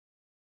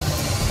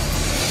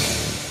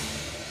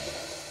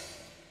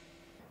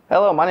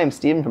Hello, my name is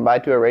Steven from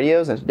Buy2A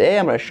Radios, and today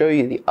I'm going to show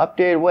you the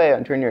updated way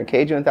on turning your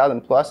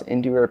KG-1000 Plus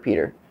into a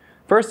repeater.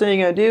 First thing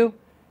you're going to do,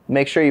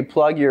 make sure you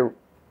plug your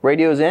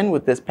radios in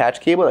with this patch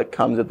cable that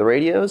comes with the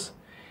radios.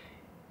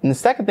 And the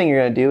second thing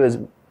you're going to do is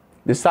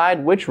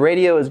decide which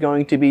radio is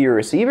going to be your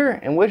receiver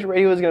and which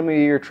radio is going to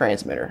be your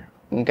transmitter.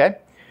 Okay?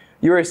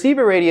 Your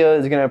receiver radio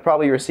is going to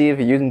probably receive, if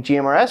you're using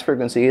GMRS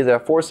frequencies,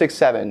 at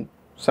 467,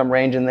 some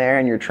range in there,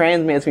 and your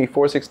transmit is going to be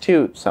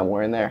 462,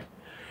 somewhere in there.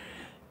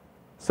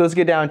 So let's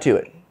get down to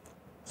it.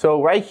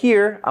 So right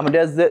here, I'm going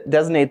to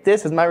designate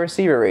this as my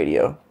receiver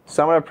radio.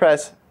 So I'm going to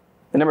press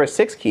the number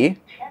 6 key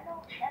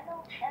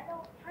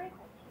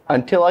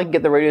until I can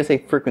get the radio to say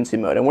frequency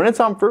mode. And when it's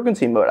on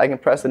frequency mode, I can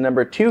press the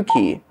number 2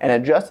 key and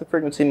adjust the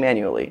frequency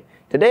manually.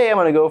 Today I'm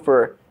going to go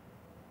for,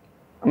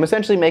 I'm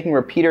essentially making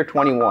repeater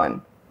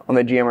 21 on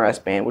the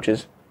GMRS band, which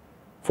is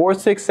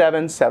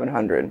 467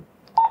 700.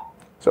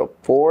 So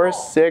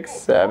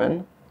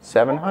 467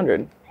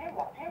 700.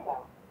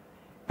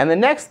 And the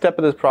next step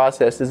of this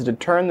process is to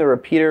turn the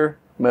repeater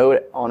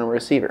mode on a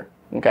receiver.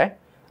 Okay?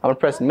 I'm going to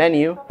press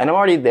menu, and I'm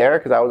already there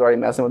because I was already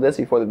messing with this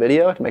before the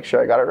video to make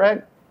sure I got it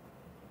right.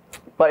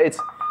 But it's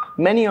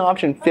menu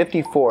option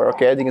 54.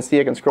 Okay, as you can see,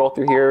 I can scroll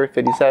through here,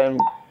 57.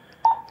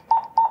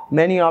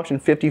 Menu option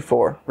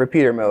 54,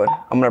 repeater mode.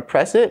 I'm going to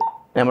press it,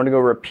 and I'm going to go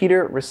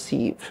repeater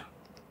receive.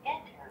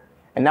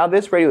 And now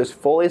this radio is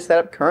fully set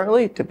up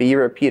currently to be a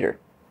repeater.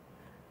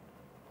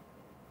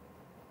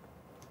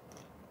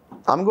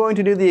 I'm going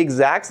to do the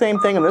exact same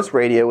thing on this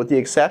radio with the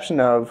exception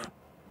of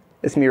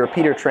it's going to be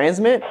repeater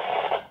transmit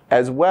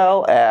as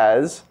well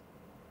as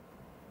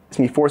it's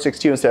going to be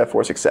 462 instead of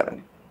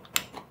 467.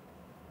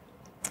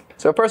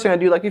 So first I'm going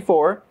to do like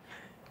before.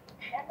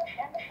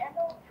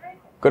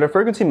 Go to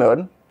frequency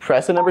mode,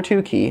 press the number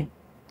 2 key,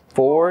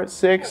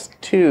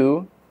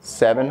 462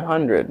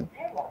 700.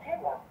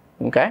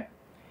 Okay?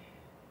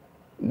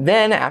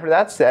 Then after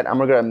that's set, I'm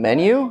going to go to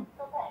menu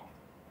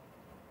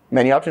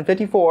option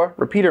 54,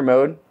 repeater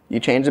mode. You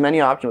change the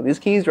menu option with these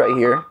keys right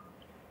here.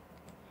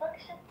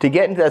 To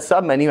get into that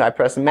sub-menu, I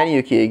press the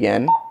menu key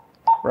again,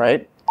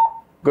 right?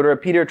 Go to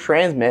repeater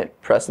transmit,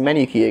 press the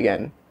menu key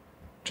again,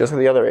 just like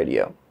the other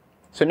radio.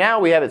 So now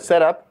we have it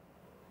set up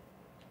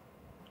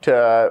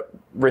to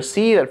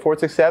receive at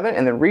 467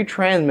 and then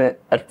retransmit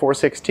at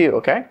 462,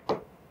 okay?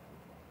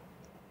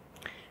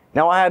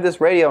 Now I have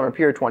this radio on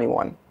repeater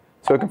 21.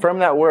 So to confirm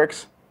that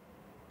works,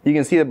 you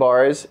can see the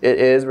bars. It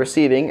is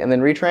receiving and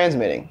then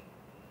retransmitting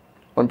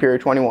on repeater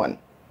 21.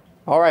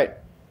 Alright,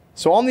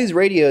 so on these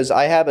radios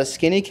I have a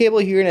skinny cable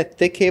here and a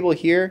thick cable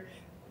here.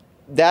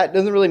 That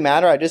doesn't really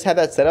matter, I just have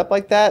that set up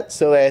like that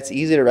so that it's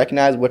easy to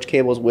recognize which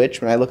cable is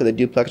which when I look at the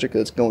duplexer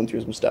because it's going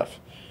through some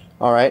stuff.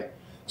 Alright,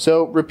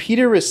 so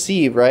repeater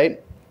receive,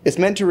 right? It's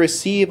meant to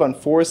receive on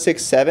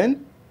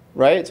 467,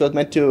 right? So it's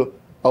meant to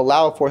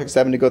allow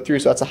 467 to go through,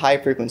 so that's a high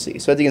frequency.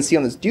 So as you can see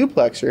on this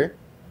duplexer,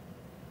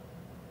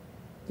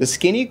 the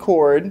skinny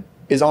cord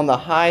is on the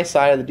high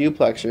side of the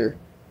duplexer,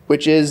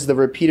 which is the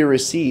repeater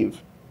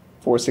receive.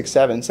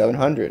 467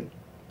 700.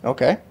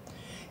 Okay,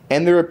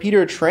 and the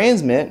repeater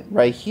transmit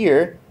right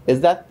here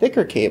is that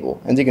thicker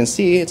cable. As you can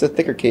see, it's a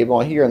thicker cable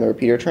on here on the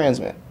repeater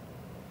transmit.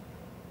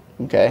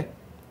 Okay,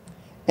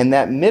 and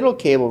that middle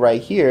cable right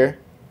here,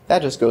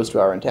 that just goes to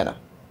our antenna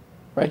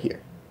right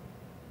here.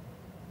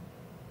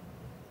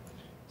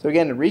 So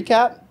again, to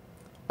recap,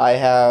 I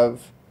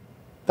have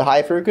the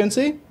high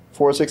frequency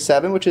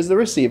 467, which is the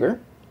receiver,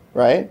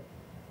 right?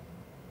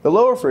 The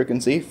lower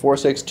frequency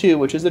 462,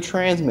 which is the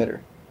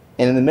transmitter.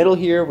 And in the middle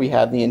here, we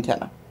have the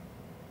antenna.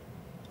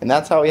 And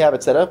that's how we have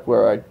it set up.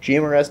 We're a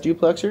GMRS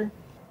duplexer.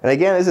 And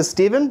again, this is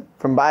Steven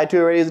from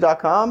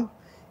Buy2A-Radios.com.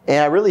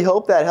 And I really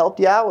hope that helped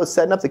you out with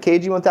setting up the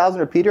KG-1000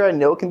 repeater. I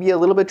know it can be a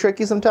little bit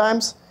tricky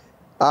sometimes.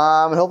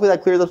 And hopefully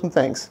that clears up some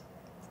things.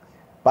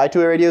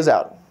 Buy2A Radios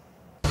out.